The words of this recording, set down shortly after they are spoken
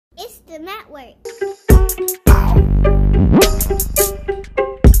the network.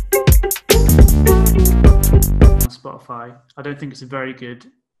 On Spotify, I don't think it's a very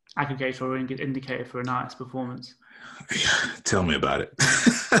good aggregator or a good indicator for an artist's performance. Tell me about it.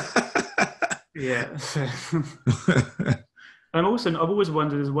 Yeah. And also, I've always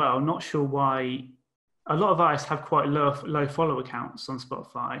wondered as well, not sure why a lot of artists have quite low follow accounts on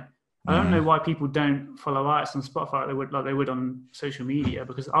Spotify. I don't know why people don't follow artists on Spotify like they would on social media,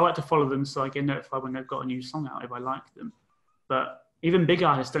 because I like to follow them so I get notified when they've got a new song out if I like them. But even big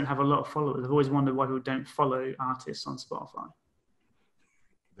artists don't have a lot of followers. I've always wondered why people don't follow artists on Spotify.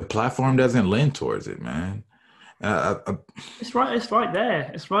 The platform doesn't lend towards it, man. It's right there.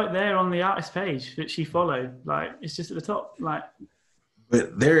 It's right there on the artist page that she followed. Like, it's just at the top. Like,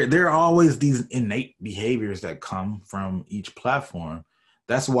 but there are always these innate behaviors that come from each platform.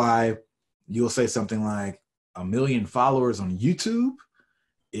 That's why you'll say something like 1 million followers on YouTube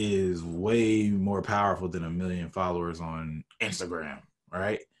is way more powerful than 1 million followers on Instagram,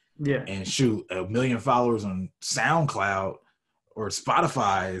 right? Yeah. And shoot, 1 million followers on SoundCloud or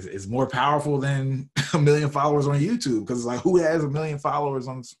Spotify is more powerful than 1 million followers on YouTube, because it's like, who has 1 million followers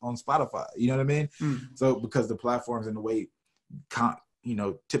on Spotify? You know what I mean? So because the platforms and the way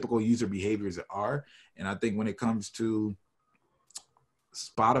typical user behaviors are, and I think when it comes to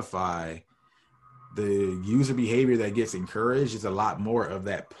Spotify, the user behavior that gets encouraged is a lot more of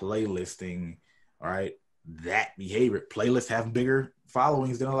that playlisting, all right? That behavior. Playlists have bigger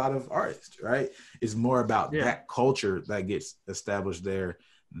followings than a lot of artists, right? It's more about that culture that gets established there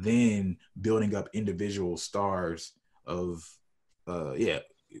than building up individual stars of,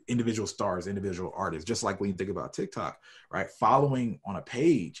 individual stars, individual artists. Just like when you think about TikTok, right? Following on a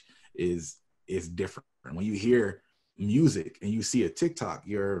page is different. When you hear music and you see a TikTok,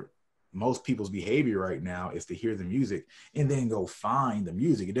 most people's behavior right now is to hear the music and then go find the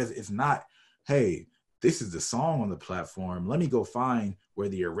music. It's not, hey, this is the song on the platform, let me go find where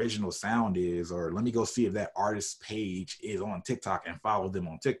the original sound is, or let me go see if that artist's page is on TikTok and follow them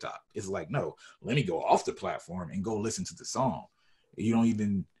on TikTok. It's like, no, let me go off the platform and go listen to the song. You don't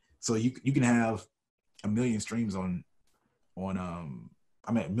even, so you can have 1 million streams on 1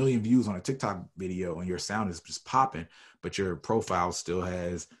 million views on a TikTok video and your sound is just popping, but your profile still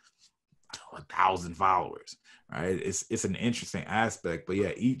has 1,000 followers, right? It's an interesting aspect, but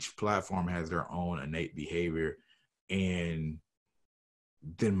yeah, each platform has their own innate behavior. And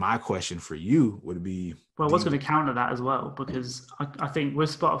then my question for you would be, well, what's going to counter that as well? Because I think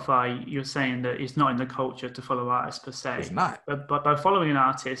with Spotify, you're saying that it's not in the culture to follow artists per se. It's not. But by following an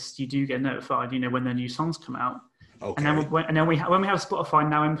artist, you do get notified, when their new songs come out. Okay. And then when we have Spotify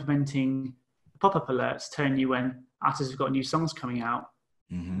now implementing pop-up alerts telling you when artists have got new songs coming out,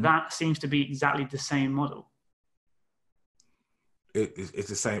 that seems to be exactly the same model. It's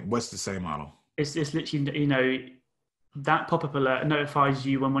the same. What's the same model? It's literally, that pop-up alert notifies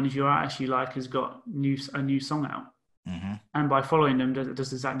you when one of your artists you like has got a new song out. And by following them, it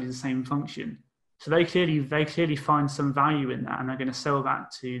does exactly the same function. So they clearly find some value in that, and they're going to sell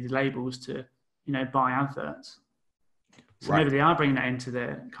that to the labels to, buy adverts. So maybe they are bringing that into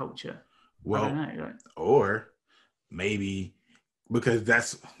their culture. Well, I don't know. Or maybe, because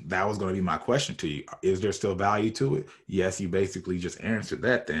that was going to be my question to you. Is there still value to it? Yes, you basically just answered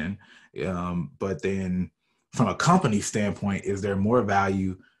that then. But then from a company standpoint, is there more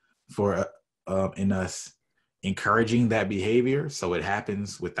value for in us encouraging that behavior so it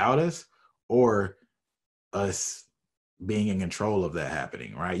happens without us, or us being in control of that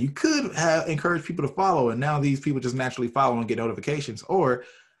happening, right? You could have encouraged people to follow, and now these people just naturally follow and get notifications, or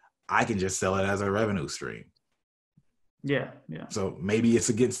I can just sell it as a revenue stream. Yeah. So maybe it's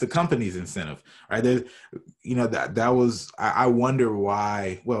against the company's incentive, right? That was, I wonder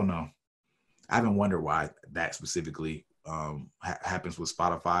why, well, no, I haven't wondered why that specifically happens with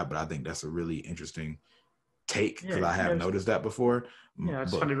Spotify, but I think that's a really interesting take, because I haven't noticed that before. Yeah, I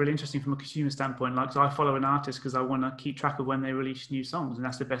just find it really interesting from a consumer standpoint. Like, so I follow an artist because I want to keep track of when they release new songs, and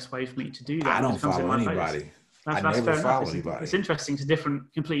that's the best way for me to do that. I don't follow anybody. I never follow anybody. It's interesting. It's a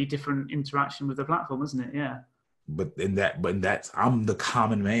completely different interaction with the platform, isn't it? Yeah. But I'm the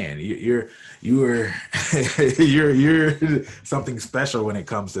common man. You're something special when it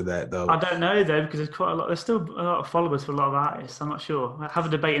comes to that, though. I don't know though, because there's still a lot of followers for a lot of artists. I'm not sure. Have a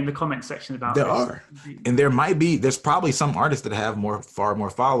debate in the comment section about this. There are, and there's probably some artists that have far more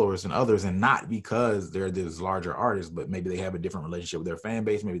followers than others, and not because they're this larger artists, but maybe they have a different relationship with their fan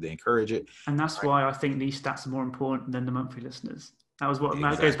base. Maybe they encourage it, and that's why I think these stats are more important than the monthly listeners. That was what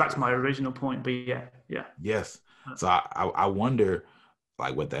that goes back to my original point. But yeah. Yes. So I wonder,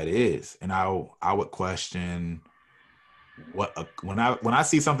 like, what that is, and I would question when I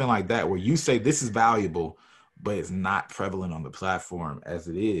see something like that where you say this is valuable, but it's not prevalent on the platform as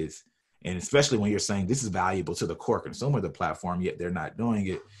it is, and especially when you're saying this is valuable to the core consumer of the platform, yet they're not doing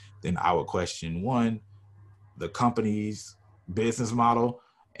it, then I would question, one, the company's business model,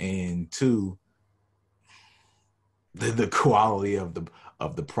 and two, the quality of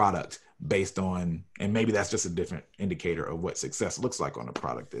the product based on, and maybe that's just a different indicator of what success looks like on a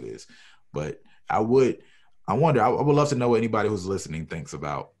product it is. But I would love to know what anybody who's listening thinks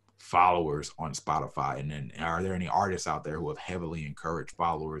about followers on Spotify, and then are there any artists out there who have heavily encouraged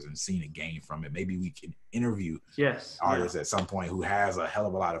followers and seen a gain from it? Maybe we can interview artists at some point who has a hell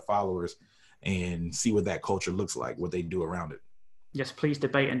of a lot of followers and see what that culture looks like, what they do around it. Yes, please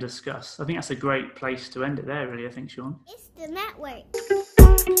debate and discuss. I think that's a great place to end it there, really, I think, Sean. It's the network.